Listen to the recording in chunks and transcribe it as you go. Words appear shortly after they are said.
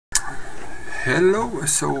Hello,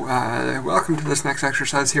 welcome to this next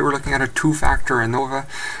exercise. Here we're looking at a two-factor ANOVA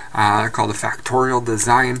called a factorial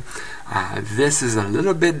design. This is a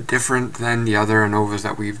little bit different than the other ANOVAs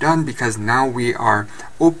that we've done because now we are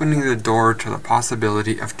opening the door to the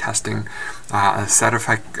possibility of testing a set of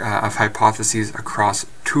hypotheses across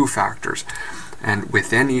two factors. And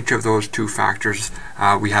within each of those two factors,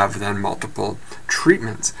 we have then multiple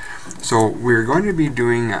treatments. So we're going to be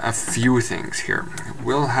doing a few things here.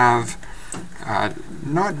 We'll have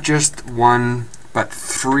not just one, but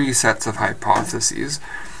three sets of hypotheses.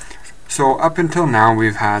 So up until now,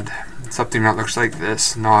 we've had something that looks like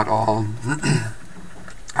this. Not all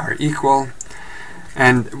are equal.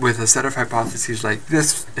 And with a set of hypotheses like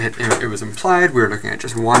this, it was implied we were looking at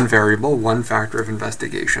just one variable, one factor of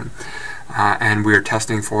investigation. And we're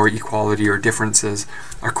testing for equality or differences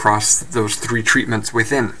across those three treatments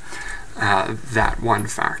within that one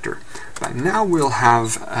factor. But now we'll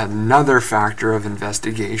have another factor of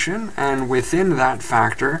investigation, and within that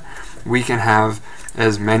factor we can have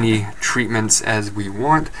as many treatments as we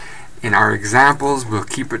want. In our examples, we'll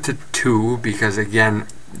keep it to 2 because, again,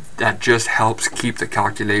 that just helps keep the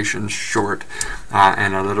calculations short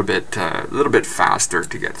and a little bit faster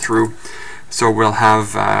to get through. So we'll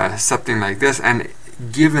have something like this, and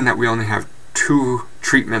given that we only have 2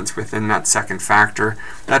 treatments within that second factor,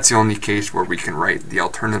 that's the only case where we can write the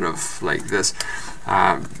alternative like this.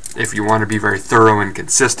 If you want to be very thorough and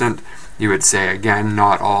consistent, you would say, again,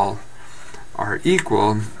 not all are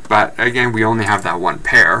equal, but again, we only have that one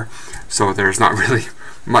pair, so there's not really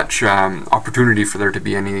much opportunity for there to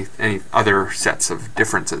be any other sets of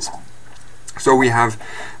differences. So we have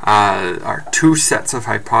our 2 sets of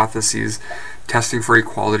hypotheses testing for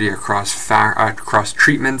equality across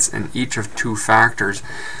treatments in each of 2 factors.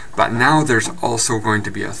 But now there's also going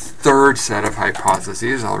to be a third set of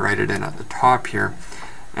hypotheses. I'll write it in at the top here.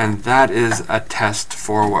 And that is a test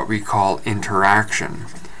for what we call interaction.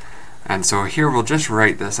 And so here we'll just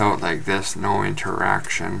write this out like this: no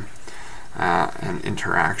interaction. And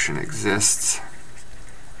interaction exists.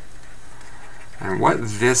 And what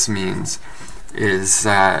this means is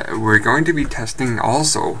we're going to be testing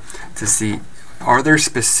also to see, are there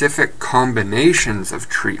specific combinations of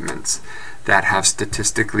treatments that have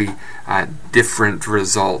statistically different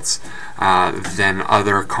results than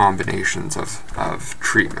other combinations of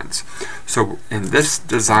treatments. So in this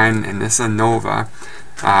design, in this ANOVA,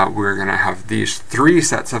 we're going to have these 3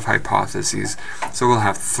 sets of hypotheses. So we'll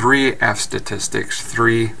have 3 F statistics,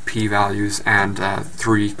 3 p-values, and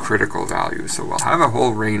 3 critical values. So we'll have a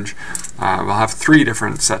whole range. We'll have 3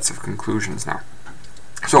 different sets of conclusions now.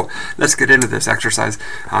 So let's get into this exercise,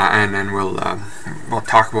 and then we'll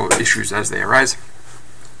talk about issues as they arise.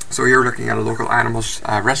 So here we're looking at a local animal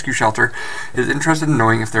rescue shelter is interested in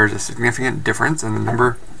knowing if there is a significant difference in the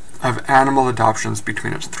number of animal adoptions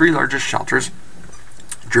between its 3 largest shelters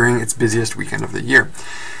during its busiest weekend of the year.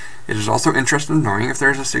 It is also interested in knowing if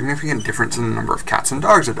there is a significant difference in the number of cats and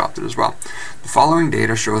dogs adopted as well. The following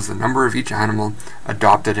data shows the number of each animal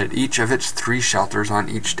adopted at each of its 3 shelters on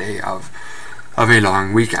each day of a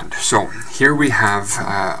long weekend. So here we have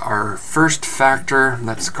our first factor.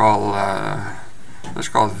 Let's call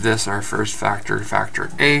this our first factor, factor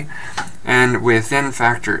A. And within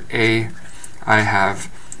factor A, I have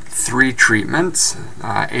 3 treatments,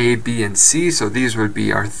 A, B, and C. So these would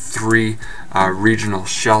be our 3 regional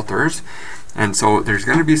shelters. And so there's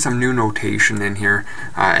going to be some new notation in here.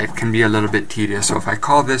 It can be a little bit tedious. So if I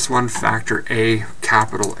call this one factor A,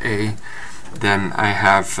 capital A, then I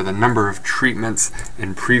have, for the number of treatments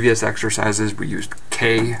in previous exercises, we used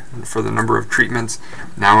K for the number of treatments.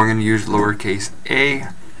 Now I'm going to use lowercase a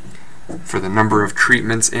for the number of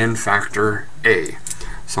treatments in factor A.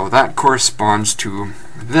 So that corresponds to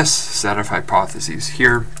this set of hypotheses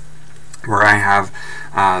here, where I have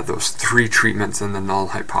those 3 treatments in the null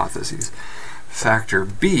hypotheses. Factor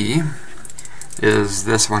B is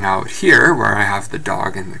this one out here, where I have the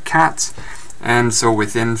dog and the cats. And so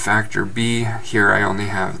within factor B, here I only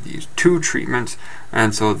have these 2 treatments,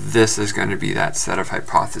 and so this is going to be that set of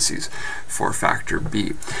hypotheses for factor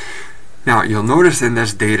B. Now you'll notice in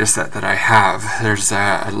this data set that I have, there's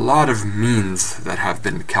a lot of means that have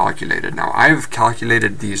been calculated. Now I've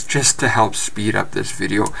calculated these just to help speed up this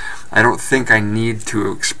video. I don't think I need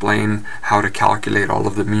to explain how to calculate all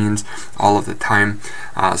of the means all of the time,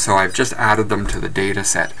 so I've just added them to the data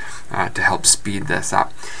set to help speed this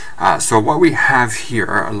up. So what we have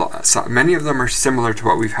here, many of them are similar to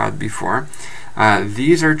what we've had before.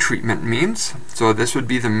 These are treatment means. So this would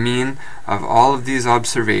be the mean of all of these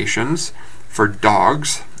observations for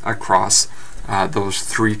dogs across those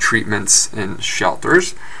 3 treatments in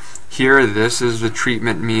shelters. Here, this is the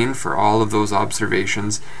treatment mean for all of those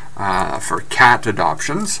observations for cat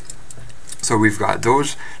adoptions. So we've got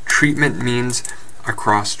those treatment means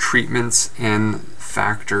across treatments in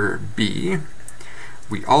factor B.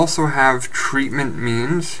 We also have treatment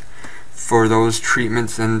means for those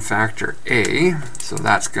treatments in factor A. So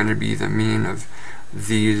that's going to be the mean of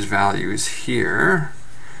these values here.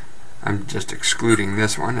 I'm just excluding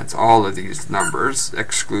this one. It's all of these numbers,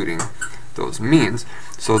 excluding those means.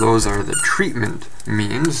 So those are the treatment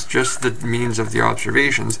means, just the means of the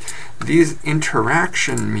observations. These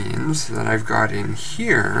interaction means that I've got in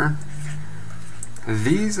here,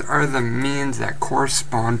 these are the means that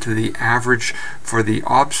correspond to the average for the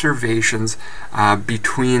observations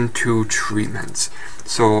between two treatments.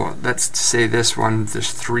 So let's say this one,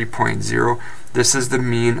 this 3.0, this is the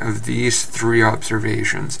mean of these three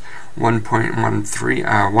observations.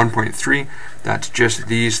 1.3, that's just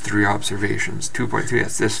these three observations. 2.3,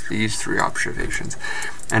 that's these three observations.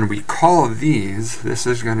 And we call these, this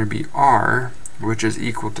is going to be R, which is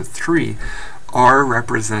equal to 3. R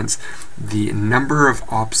represents the number of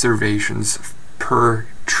observations per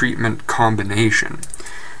treatment combination.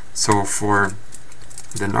 So for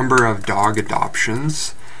the number of dog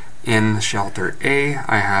adoptions in shelter A,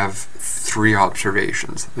 I have 3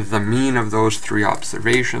 observations. The mean of those 3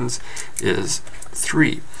 observations is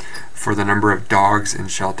 3. For the number of dogs in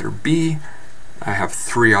shelter B, I have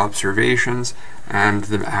 3 observations, and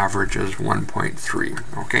the average is 1.3.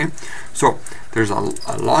 Okay, so there's a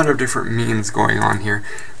lot of different means going on here.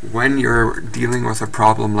 When you're dealing with a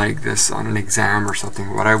problem like this on an exam or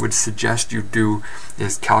something, what I would suggest you do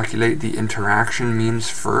is calculate the interaction means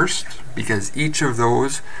first, because each of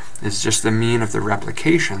those is just the mean of the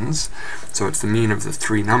replications, so it's the mean of the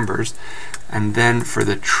 3 numbers. And then for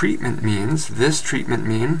the treatment means, this treatment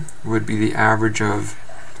mean would be the average of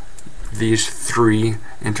these 3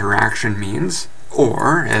 interaction means,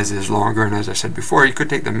 or, as is longer, and as I said before, you could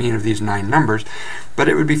take the mean of these 9 numbers, but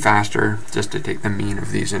it would be faster just to take the mean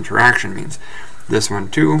of these interaction means. This one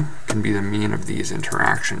too can be the mean of these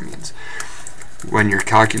interaction means. When you're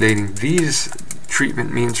calculating these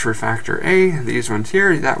treatment means for factor A, these ones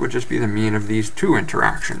here, that would just be the mean of these 2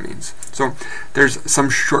 interaction means. So there's some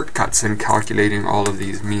shortcuts in calculating all of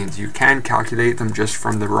these means. You can calculate them just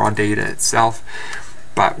from the raw data itself,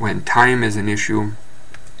 but when time is an issue,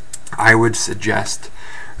 I would suggest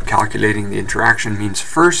calculating the interaction means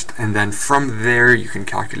first, and then from there you can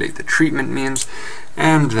calculate the treatment means,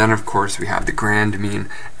 and then of course we have the grand mean,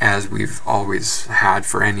 as we've always had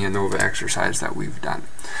for any ANOVA exercise that we've done.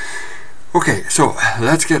 Okay, so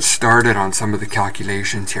let's get started on some of the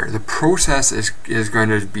calculations here. The process is going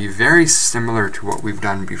to be very similar to what we've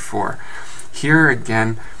done before. Here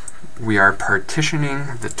again, we are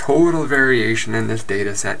partitioning the total variation in this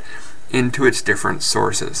data set into its different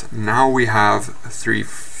sources. Now we have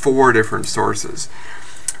 4 different sources.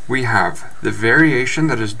 We have the variation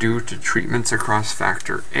that is due to treatments across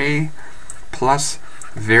factor A, plus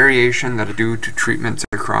variation that is due to treatments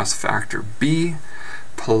across factor B,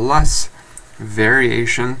 plus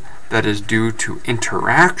variation that is due to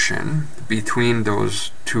interaction between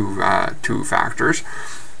those two factors,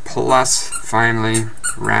 plus finally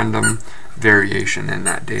random variation in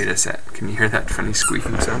that data set. Can you hear that funny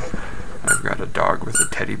squeaking sound? I've got a dog with a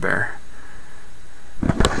teddy bear.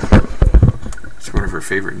 It's one of her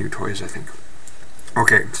favorite new toys, I think.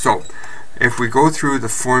 Okay, so if we go through the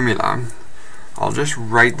formula, I'll just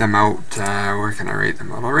write them out. Where can I write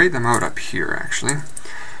them out? I'll write them out up here, actually.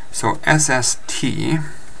 So SST,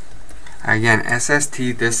 again,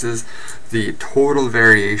 SST, this is the total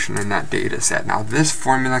variation in that data set. Now this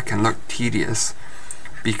formula can look tedious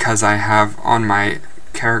because I have on my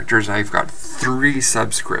characters, I've got 3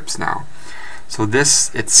 subscripts now. So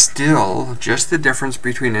this, it's still just the difference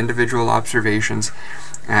between individual observations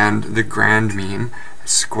and the grand mean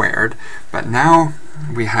squared, but now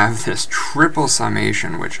we have this triple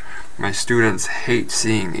summation, which my students hate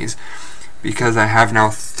seeing these, because I have now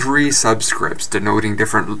 3 subscripts denoting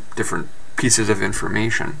different pieces of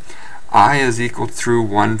information. I is equal through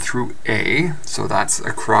 1 through A, so that's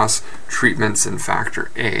across treatments in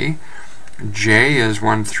factor A. J is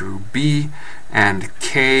 1 through B, and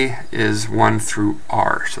K is 1 through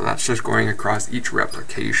R. So that's just going across each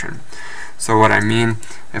replication. So what I mean,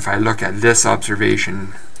 if I look at this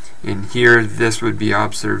observation in here, this would be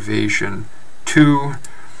observation 2.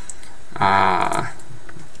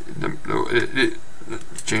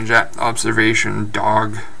 Change that, observation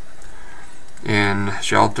dog in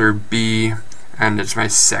shelter B, and it's my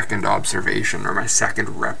second observation, or my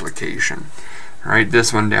second replication. Alright,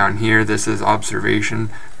 this one down here, this is observation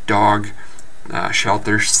dog,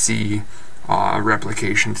 shelter C,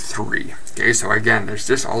 replication 3. Okay, so again, there's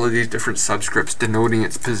just all of these different subscripts denoting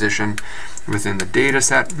its position within the data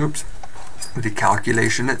set. Oops. The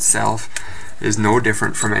calculation itself is no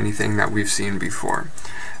different from anything that we've seen before.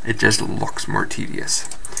 It just looks more tedious.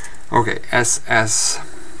 Okay, SSA,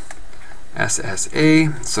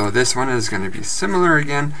 so this one is going to be similar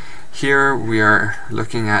again. Here we are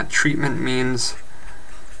looking at treatment means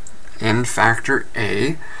in factor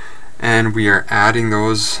A, and we are adding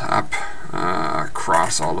those up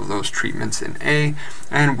across all of those treatments in A,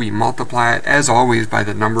 and we multiply it, as always, by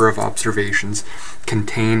the number of observations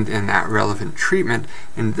contained in that relevant treatment.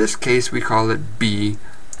 In this case, we call it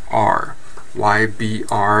BR. Why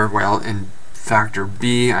BR? Well, in factor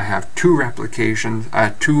B, I have 2 replications,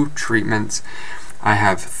 2 treatments. I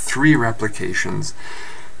have 3 replications.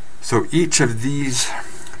 So each of these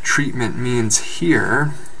treatment means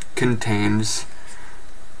here contains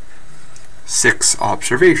 6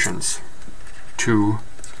 observations. 2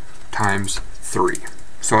 times 3.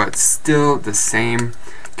 So it's still the same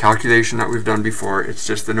calculation that we've done before. It's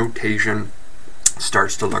just the notation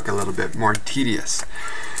starts to look a little bit more tedious.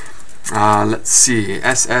 Let's see,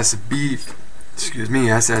 SSB.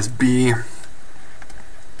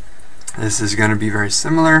 This is going to be very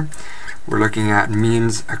similar. We're looking at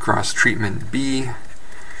means across treatment B,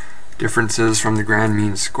 differences from the grand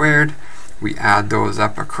mean squared. We add those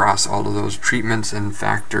up across all of those treatments in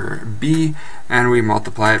factor B, and we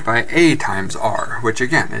multiply it by A times R, which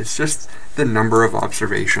again is just the number of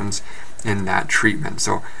observations in that treatment.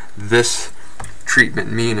 So this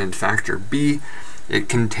treatment mean in factor B, it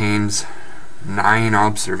contains 9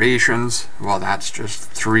 observations. Well, that's just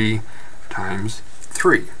 3 times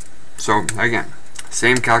 3. So again,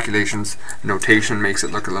 same calculations, notation makes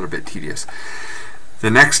it look a little bit tedious. The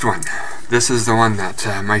next one, this is the one that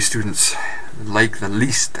my students like the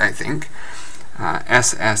least, I think.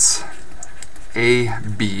 SSAB.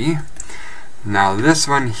 Now this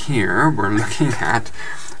one here, we're looking at,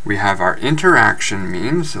 we have our interaction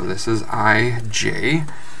mean, so this is IJ,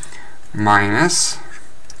 minus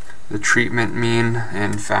the treatment mean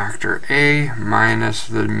in factor A, minus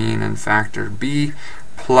the mean in factor B,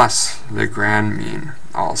 plus the grand mean,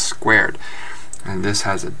 all squared. And this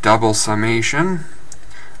has a double summation.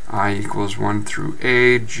 I equals 1 through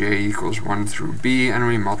A, J equals 1 through B, and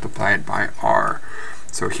we multiply it by R.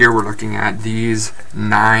 So here we're looking at these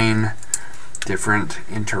 9 different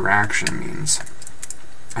interaction means.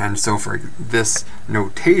 And so for this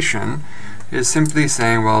notation is simply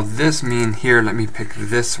saying, well, this mean here, let me pick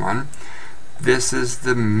this one. This is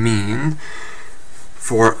the mean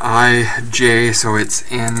for IJ, so it's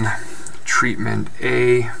in treatment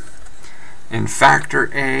A, in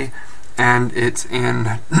factor A, and it's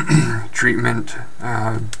in treatment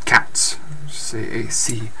cats, say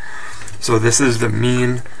AC. So this is the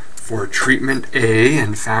mean for treatment A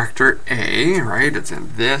in factor A, right? It's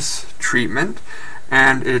in this treatment,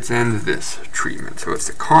 and it's in this treatment. So it's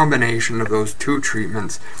the combination of those 2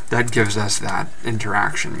 treatments that gives us that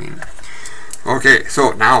interaction mean. Okay,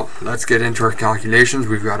 so now let's get into our calculations.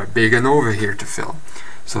 We've got a big ANOVA here to fill.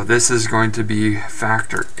 So this is going to be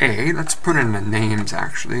factor A. Let's put in the names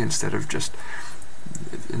actually instead of just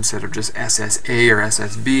SSA or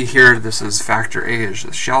SSB here. This is factor A is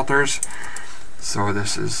the shelters. So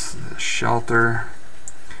this is the shelter.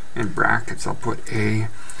 In brackets I'll put A.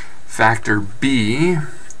 Factor B,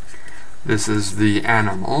 this is the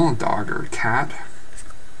animal, dog or cat.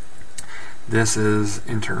 This is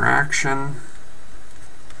interaction.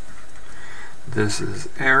 This is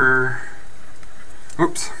error.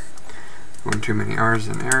 Oops, one too many R's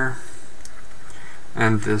in error.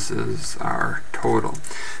 And this is our total.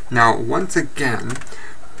 Now, once again,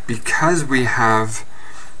 because we have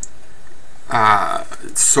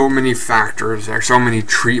so many factors, or so many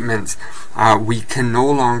treatments, we can no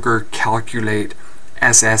longer calculate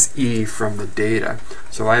SSE from the data.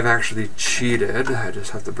 So I've actually cheated. I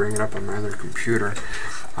just have to bring it up on my other computer.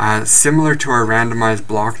 Similar to our randomized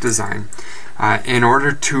block design, in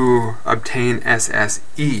order to obtain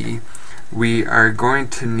SSE, we are going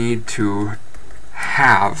to need to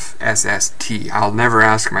have SST. I'll never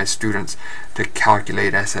ask my students to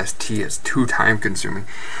calculate SST. It's too time consuming.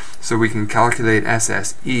 So we can calculate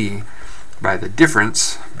SSE by the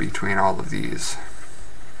difference between all of these,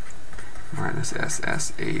 minus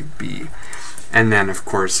SSAB. And then, of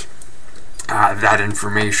course, that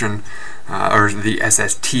information, or the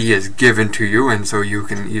SST is given to you, and so you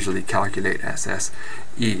can easily calculate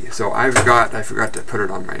SSE. So I forgot to put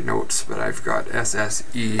it on my notes, but I've got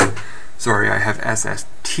SSE, sorry, I have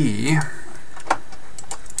SST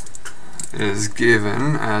is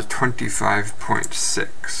given as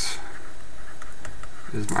 25.6.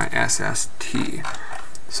 is my SST.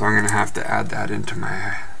 So I'm going to have to add that into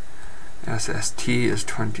my SST is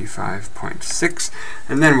 25.6,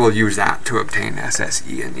 and then we'll use that to obtain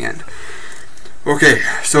SSE in the end. Okay,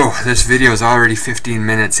 so this video is already 15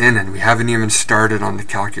 minutes in and we haven't even started on the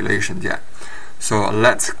calculations yet. So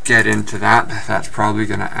let's get into that. That's probably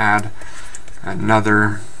going to add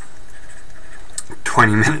another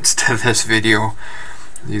 20 minutes to this video.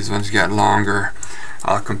 These ones get longer.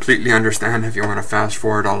 I'll completely understand if you want to fast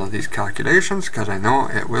forward all of these calculations, because I know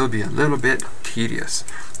it will be a little bit tedious,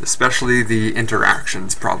 especially the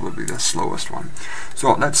interactions, probably the slowest one.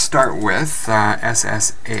 So let's start with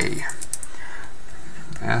SSA.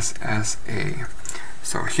 SSA.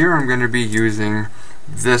 So here I'm going to be using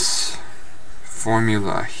this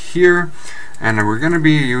formula here, and we're going to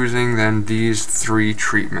be using then these three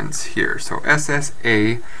treatments here. So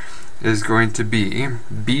SSA is going to be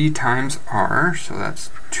B times R, so that's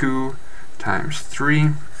 2 times 3.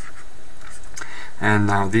 And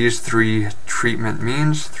now these three treatment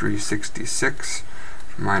means 366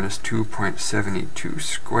 minus 2.72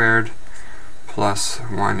 squared plus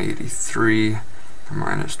 183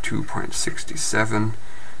 minus 2.67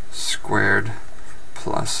 squared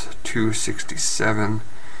plus 267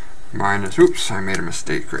 minus, oops, I made a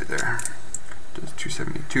mistake right there. Just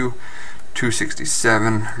 272.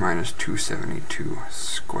 267 minus 272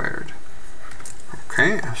 squared.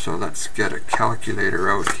 Okay, so let's get a calculator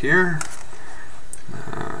out here.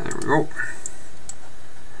 There we go.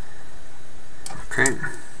 Okay,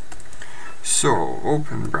 so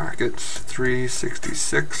open brackets,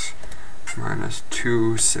 366 minus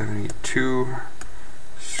 272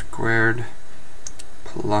 squared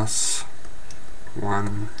plus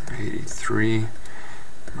 183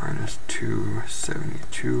 minus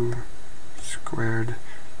 272 squared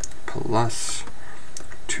plus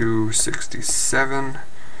 267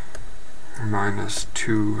 minus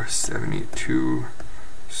 272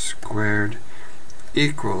 squared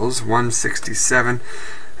equals 167,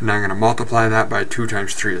 and I'm going to multiply that by 2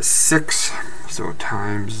 times 3 is 6, so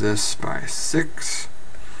times this by 6,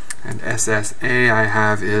 and SSA I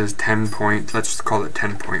have is 10 point, let's call it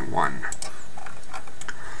 10.1.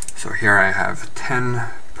 So here I have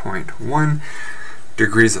 10.1.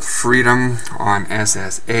 Degrees of freedom on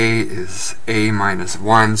SSA is A minus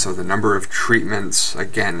 1, so the number of treatments,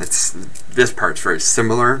 again, this part's very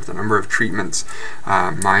similar, the number of treatments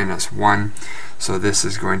minus 1, so this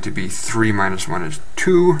is going to be 3 minus 1 is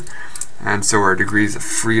 2, and so our degrees of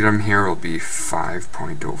freedom here will be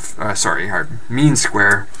 5.0, sorry, our mean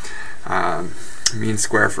square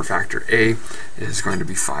for factor A is going to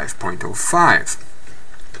be 5.05.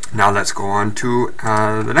 Now let's go on to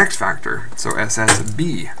the next factor, so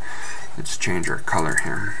SSB. Let's change our color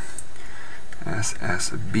here.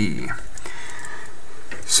 SSB.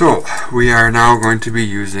 So we are now going to be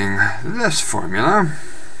using this formula.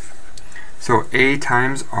 So A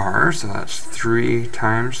times R, so that's 3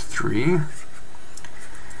 times 3.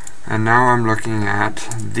 And now I'm looking at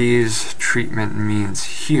these treatment means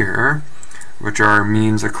here, which are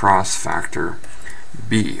means across factor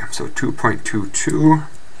B. So 2.22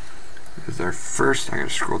 is our first. I gotta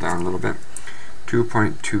scroll down a little bit.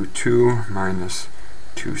 2.22 minus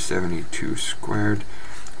 272 squared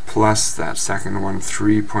plus that second one,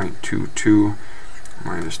 3.22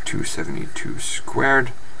 minus 272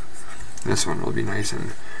 squared. This one will be nice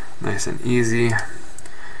and easy,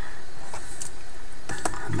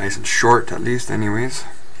 nice and short at least anyways.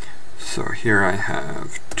 So here I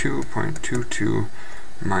have 2.22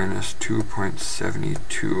 minus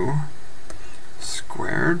 2.72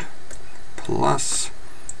 squared plus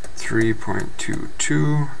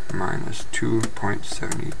 3.22 minus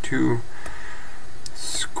 2.72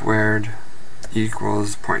 squared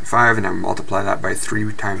equals 0.5, and then multiply that by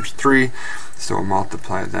 3 times 3, so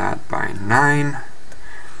multiply that by 9,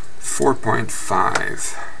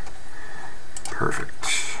 4.5. Perfect.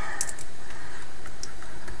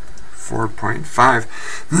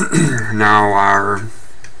 4.5. Now our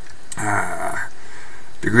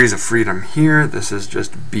degrees of freedom here, this is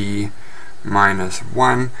just B minus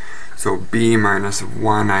 1. So B minus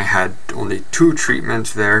 1, I had only 2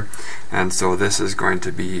 treatments there, and so this is going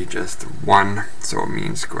to be just 1. So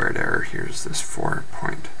mean squared error, here's this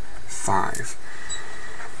 4.5.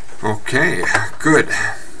 Okay, good.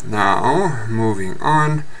 Now, moving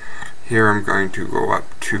on, here I'm going to go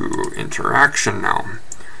up to interaction now.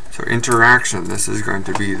 So interaction, this is going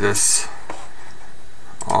to be this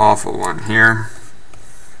awful one here.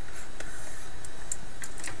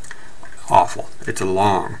 Awful. It's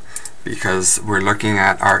long because we're looking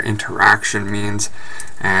at our interaction means,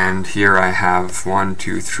 and here I have 1,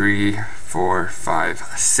 2, 3, 4, 5,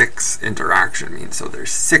 6 interaction means. So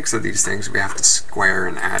there's 6 of these things we have to square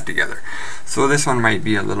and add together. So this one might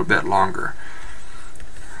be a little bit longer.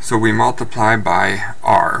 So we multiply by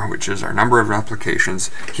r, which is our number of replications.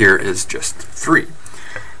 Here is just 3.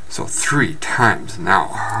 So 3 times.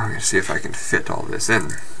 Now, I'm going to see if I can fit all this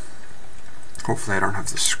in. Hopefully I don't have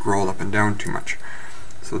to scroll up and down too much.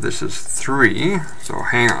 So this is 3. So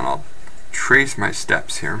hang on, I'll trace my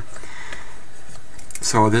steps here.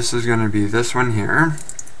 So this is going to be this one here.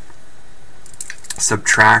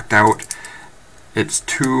 Subtract out its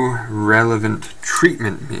 2 relevant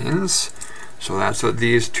treatment means. So that's what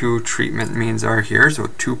these 2 treatment means are here. So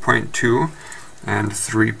 2.2 and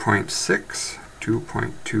 3.6.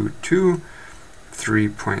 2.22,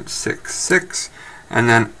 3.66, and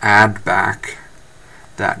then add back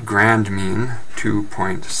that grand mean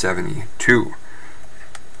 2.72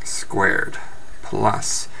 squared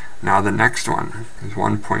plus. Now the next one is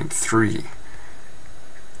 1.3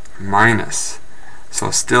 minus. So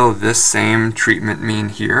still this same treatment mean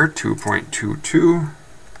here, 2.22,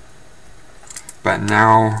 but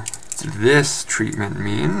now this treatment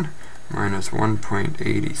mean minus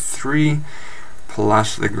 1.83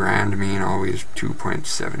 plus the grand mean, always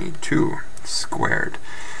 2.72 squared,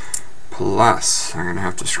 plus, I'm going to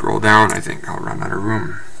have to scroll down, I think I'll run out of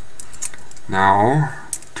room. Now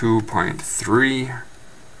 2.3,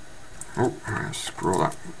 oh, I'm going to scroll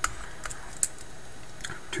up,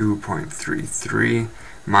 2.33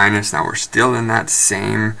 minus, now we're still in that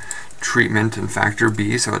same treatment in factor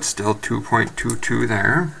B, so it's still 2.22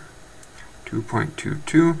 there,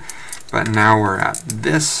 2.22, but now we're at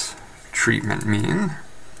this treatment mean,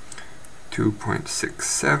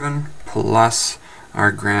 2.67 plus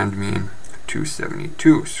our grand mean,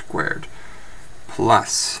 272 squared,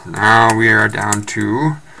 plus, now we are down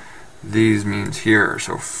to these means here,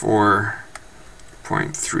 so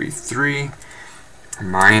 4.33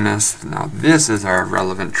 minus, now this is our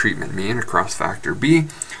relevant treatment mean across factor B,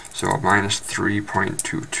 so minus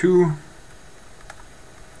 3.22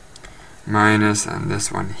 minus, and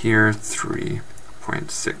this one here,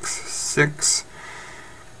 3.66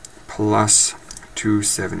 plus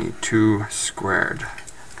 272 squared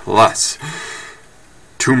plus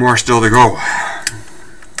 2 more still to go.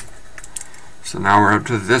 So now we're up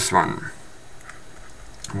to this one,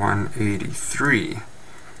 183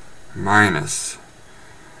 minus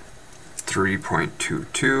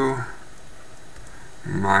 3.22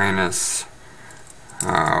 minus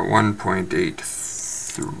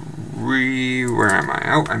 1.83, where am I?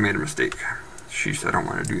 Oh, I made a mistake. Sheesh, I don't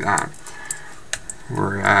want to do that.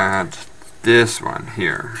 We're at this one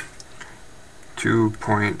here,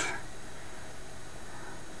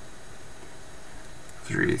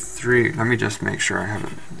 2.33. Let me just make sure I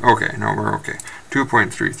haven't. Okay, no, we're okay.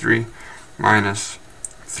 2.33 minus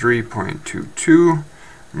 3.22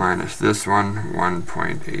 minus this one,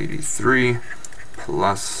 1.83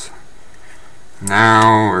 plus.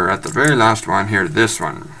 Now we're at the very last one here, this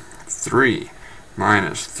one, 3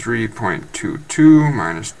 minus 3.22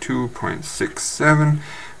 minus 2.67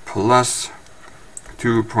 plus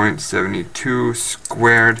 2.72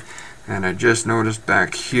 squared, and I just noticed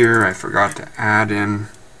back here I forgot to add in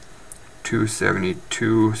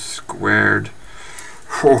 272 squared.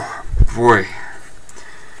 Oh boy,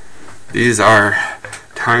 these are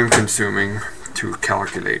time consuming to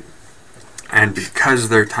calculate. And because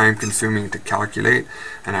they're time consuming to calculate,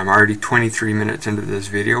 and I'm already 23 minutes into this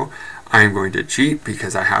video, I'm going to cheat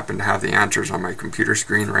because I happen to have the answers on my computer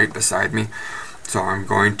screen right beside me. So I'm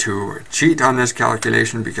going to cheat on this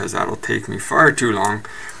calculation because that'll take me far too long.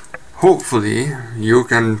 Hopefully you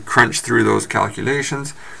can crunch through those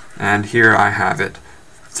calculations, and here I have it,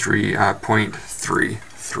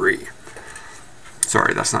 3.33.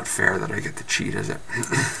 Sorry, that's not fair that I get to cheat, is it?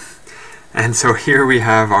 And so here we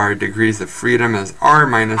have our degrees of freedom as r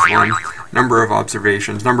minus 1, number of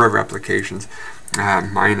observations, number of replications,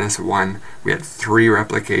 minus 1. We had 3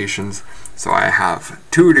 replications, so I have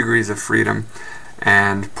 2 degrees of freedom,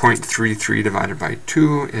 and 0.33 divided by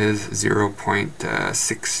 2 is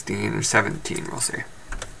 0.16 or 17, we'll say.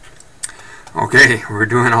 Okay, we're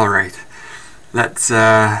doing all right. Let's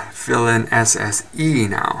fill in SSE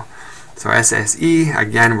now. So SSE,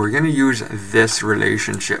 again, we're going to use this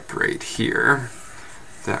relationship right here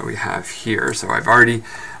that we have here. So I've already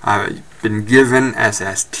been given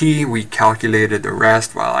SST. We calculated the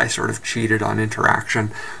rest. Well, I sort of cheated on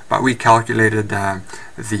interaction, but we calculated the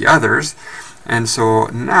others. And so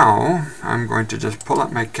now I'm going to just pull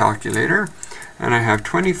up my calculator, and I have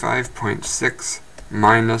 25.6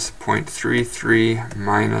 minus 0.33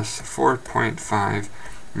 minus 4.5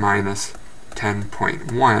 minus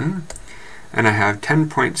 10.1. and I have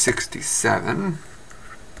 10.67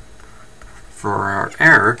 for our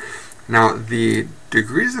error. Now the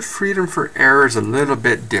degrees of freedom for error is a little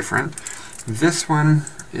bit different. This one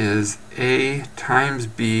is A times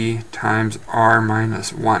B times R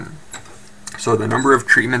minus 1. So the number of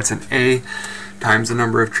treatments in A times the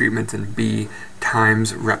number of treatments in B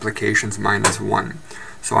times replications minus 1.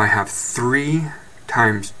 So I have 3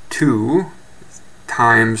 times 2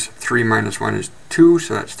 times 3 minus 1 is 2,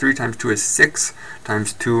 so that's 3 times 2 is 6,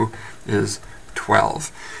 times 2 is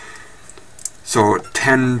 12. So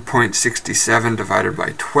 10.67 divided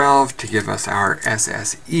by 12 to give us our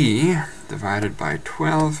SSE divided by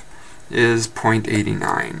 12 is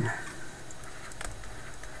 0.89.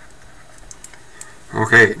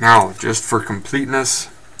 Okay, now just for completeness,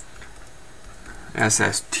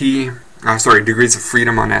 degrees of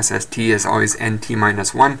freedom on SST is always NT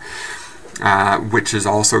minus 1, which is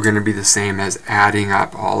also going to be the same as adding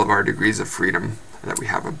up all of our degrees of freedom that we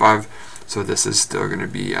have above. So this is still going to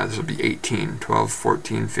be, this will be 18, 12,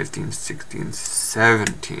 14, 15, 16,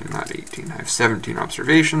 17, not 18. I have 17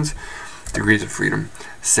 observations, degrees of freedom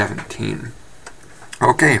 17.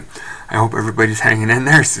 Okay, I hope everybody's hanging in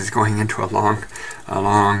there. This is going into a long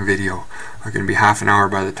video. We're going to be half an hour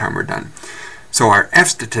by the time we're done. So our F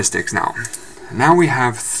statistics now. Now we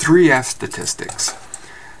have 3 F statistics.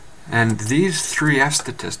 And these 3 F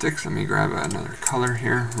statistics, let me grab another color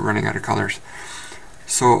here. We're running out of colors.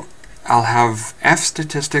 So I'll have F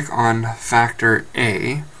statistic on factor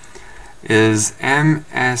A is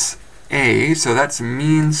MSA, so that's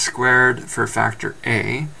mean squared for factor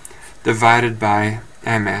A, divided by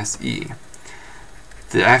MSE.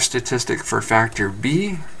 The F statistic for factor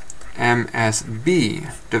B,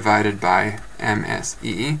 MSB divided by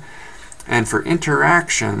MSE. And for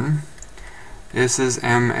interaction, this is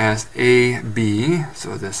MSAB,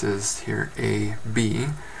 so this is here AB,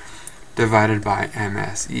 divided by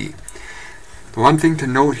MSE. The one thing to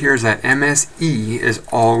note here is that MSE is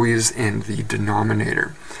always in the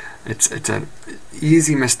denominator. It's an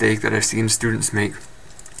easy mistake that I've seen students make.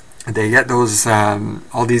 They get those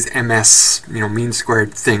all these MS, mean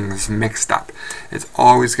squared things mixed up. It's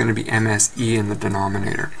always going to be MSE in the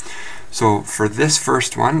denominator. So for this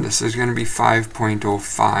first one, this is going to be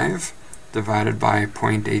 5.05 divided by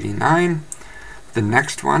 0.89. The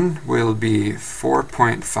next one will be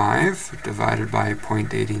 4.5 divided by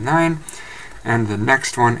 0.89. And the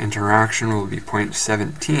next one, interaction, will be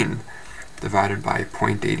 0.17 divided by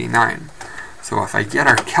 0.89. So if I get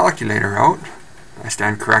our calculator out, I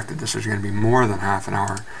stand corrected. This is going to be more than half an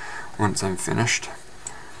hour once I'm finished.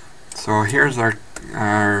 So here's our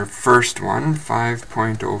first one,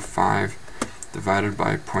 5.05 divided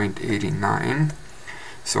by 0.89.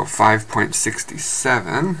 So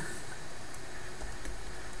 5.67.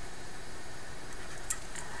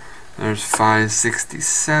 There's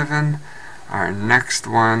 567. Our next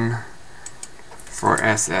one for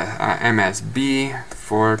MSB,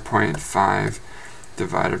 4.5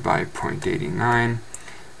 divided by 0.89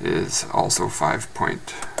 is also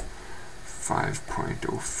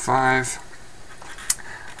 5.05.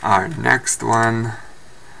 Our next one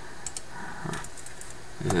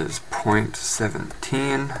is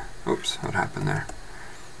 0.17. Oops, what happened there?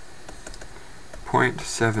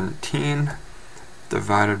 0.17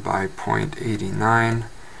 divided by 0.89,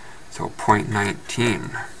 so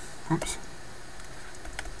 0.19. Oops.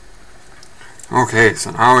 Okay,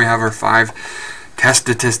 so now we have our 5 test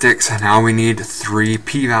statistics, and now we need 3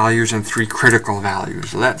 p-values and 3 critical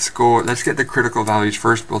values. Let's get the critical values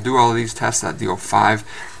first. We'll do all of these tests at the 0.5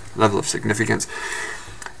 level of significance.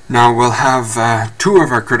 Now we'll have 2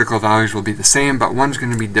 of our critical values will be the same, but one's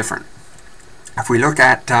going to be different. If we look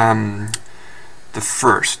at the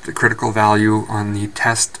critical value on the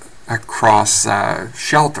test across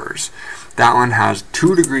shelters, that one has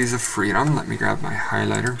 2 degrees of freedom. Let me grab my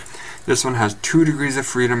highlighter. This one has 2 degrees of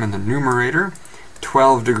freedom in the numerator,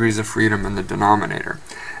 12 degrees of freedom in the denominator.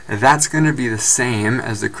 That's going to be the same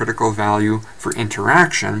as the critical value for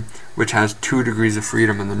interaction, which has 2 degrees of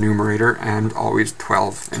freedom in the numerator and always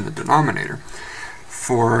 12 in the denominator.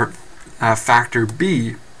 For factor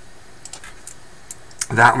B,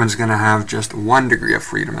 that one's going to have just 1 degree of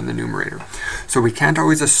freedom in the numerator. So we can't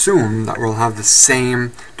always assume that we'll have the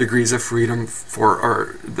same degrees of freedom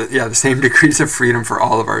for, the same degrees of freedom for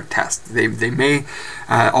all of our tests. They may,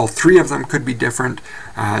 all 3 of them could be different.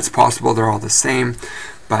 It's possible they're all the same,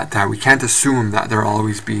 but we can't assume that they'll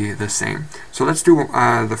always be the same. So let's do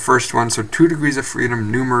the first one. So 2 degrees of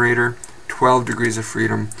freedom numerator, 12 degrees of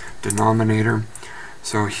freedom denominator.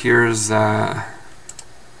 So here's,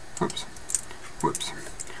 whoops.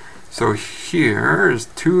 So here is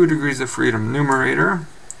 2 degrees of freedom numerator,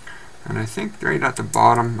 And I think right at the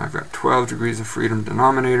bottom I've got 12 degrees of freedom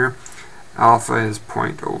denominator. Alpha is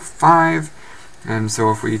 0.05. And so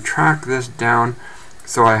if we track this down,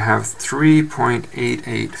 so I have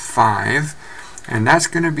 3.885, and that's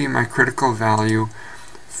going to be my critical value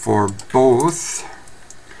for both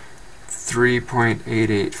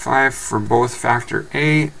 3.885 for both factor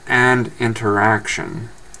A and interaction,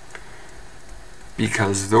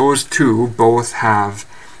 because those two both have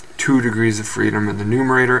 2 degrees of freedom in the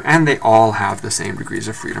numerator, and they all have the same degrees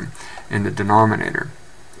of freedom in the denominator.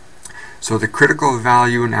 So the critical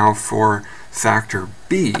value now for factor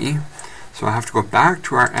B, so I have to go back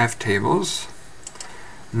to our F tables.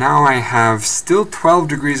 Now I have still 12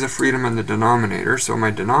 degrees of freedom in the denominator, so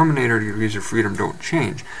my denominator degrees of freedom don't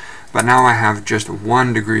change. But now I have just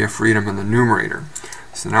 1 degree of freedom in the numerator.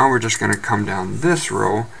 So now we're just going to come down this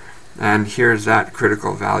row, and here's that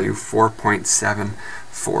critical value,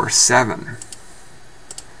 4.747.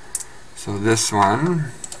 So this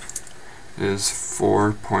one is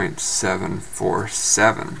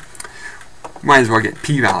 4.747. Might as well get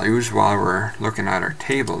p-values while we're looking at our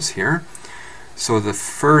tables here. So the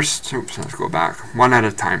first, let's go back one at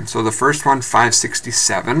a time. So the first one,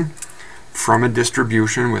 567, from a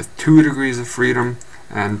distribution with 2 degrees of freedom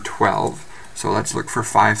and 12. So let's look for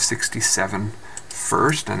 567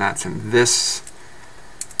 first, and that's in this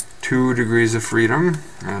 2 degrees of freedom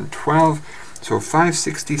and 12. So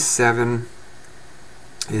 567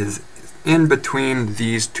 is in between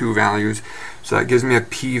these two values. So that gives me a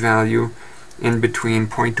p-value in between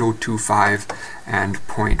 0.025 and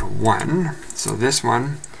 0.1. So this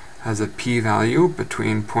one has a p-value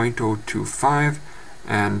between 0.025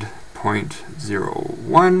 and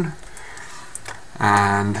 0.01.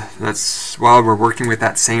 And let's, while we're working with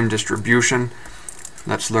that same distribution,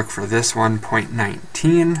 let's look for this one,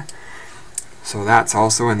 0.19. So that's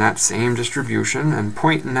also in that same distribution, and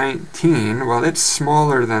 0.19, well, it's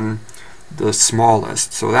smaller than the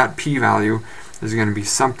smallest, so that p-value is going to be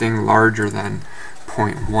something larger than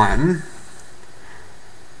 0.1.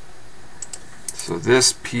 So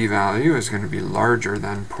this p-value is going to be larger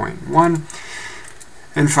than 0.1.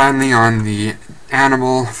 And finally, on the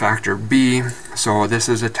animal factor B, so this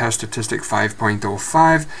is a test statistic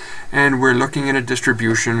 5.05, and we're looking at a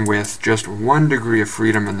distribution with just 1 degree of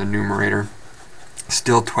freedom in the numerator,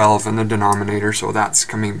 still 12 in the denominator, so that's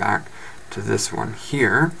coming back to this one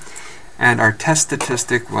here. And our test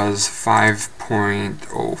statistic was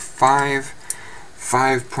 5.05.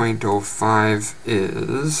 5.05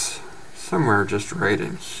 is somewhere just right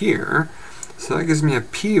in here. So that gives me a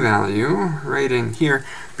p-value right in here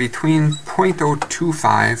between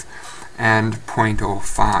 0.025 and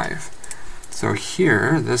 0.05. So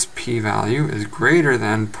here, this p-value is greater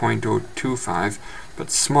than 0.025,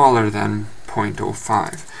 but smaller than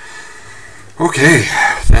 0.05. Okay,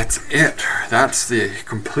 that's it. That's the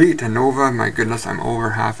complete ANOVA. My goodness, I'm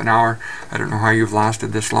over half an hour. I don't know how you've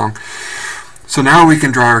lasted this long. So now we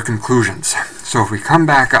can draw our conclusions. So if we come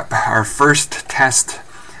back up, our first test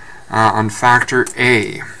on factor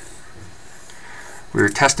A, we were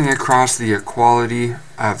testing across the equality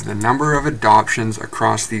of the number of adoptions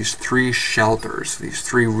across these 3 shelters, these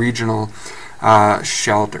 3 regional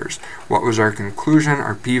shelters. What was our conclusion?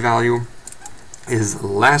 Our p-value is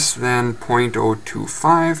less than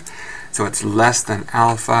 0.025, so it's less than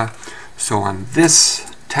alpha. So on this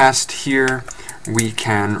test here, we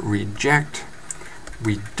can reject.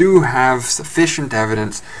 We do have sufficient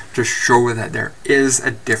evidence to show that there is a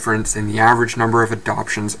difference in the average number of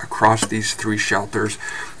adoptions across these 3 shelters.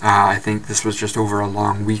 I think this was just over a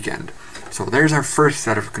long weekend. So there's our first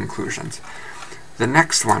set of conclusions. The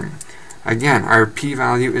next one, again, our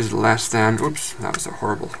p-value is less than, oops, that was a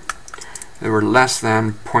horrible. They were less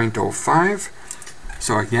than 0.05.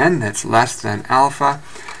 So again, that's less than alpha.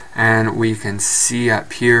 And we can see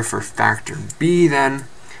up here for factor B then,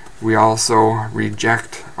 we also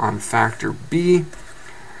reject on factor B.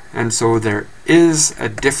 And so there is a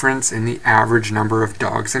difference in the average number of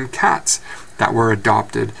dogs and cats that were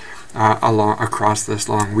adopted across this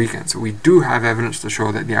long weekend. So we do have evidence to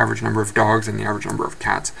show that the average number of dogs and the average number of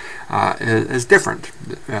cats is different.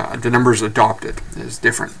 The numbers adopted is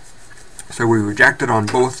different. So we rejected on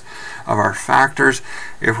both of our factors.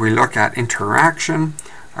 If we look at interaction,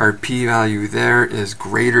 our p-value there is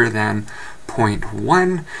greater than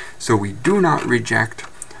 0.1, so we do not reject.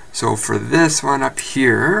 So for this one up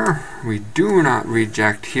here, we do not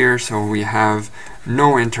reject here, so we have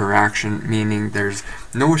no interaction, meaning there's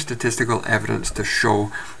no statistical evidence to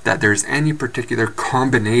show that there's any particular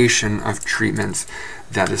combination of treatments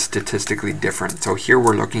that is statistically different. So here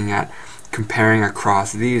we're looking at comparing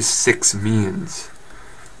across these 6 means.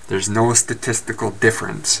 There's no statistical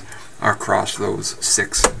difference across those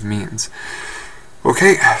 6 means.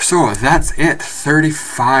 Okay, so that's it.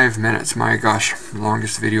 35 minutes. My gosh,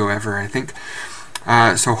 longest video ever, I think.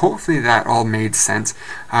 So hopefully that all made sense.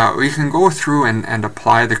 We can go through and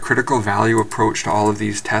apply the critical value approach to all of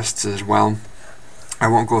these tests as well. I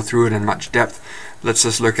won't go through it in much depth. Let's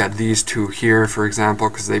just look at these two here, for example,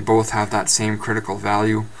 because they both have that same critical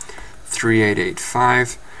value,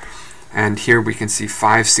 3885. And here we can see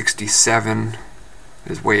 567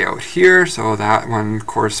 is way out here, so that one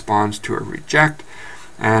corresponds to a reject.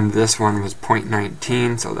 And this one was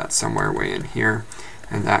 0.19, so that's somewhere way in here.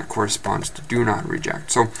 And that corresponds to do not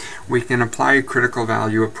reject. So we can apply a critical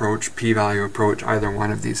value approach, p-value approach, either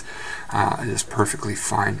one of these is perfectly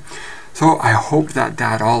fine. So I hope that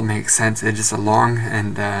that all makes sense. It is a long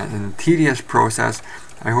and tedious process.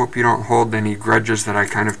 I hope you don't hold any grudges that I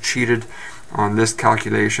kind of cheated on this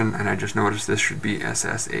calculation, and I just noticed this should be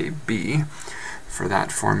SSAB for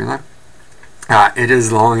that formula. It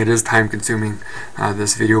is long, it is time consuming.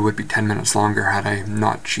 This video would be 10 minutes longer had I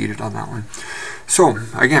not cheated on that one. So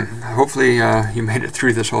again, hopefully you made it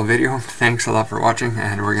through this whole video. Thanks a lot for watching,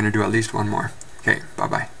 and we're going to do at least one more. Okay,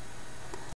 bye-bye.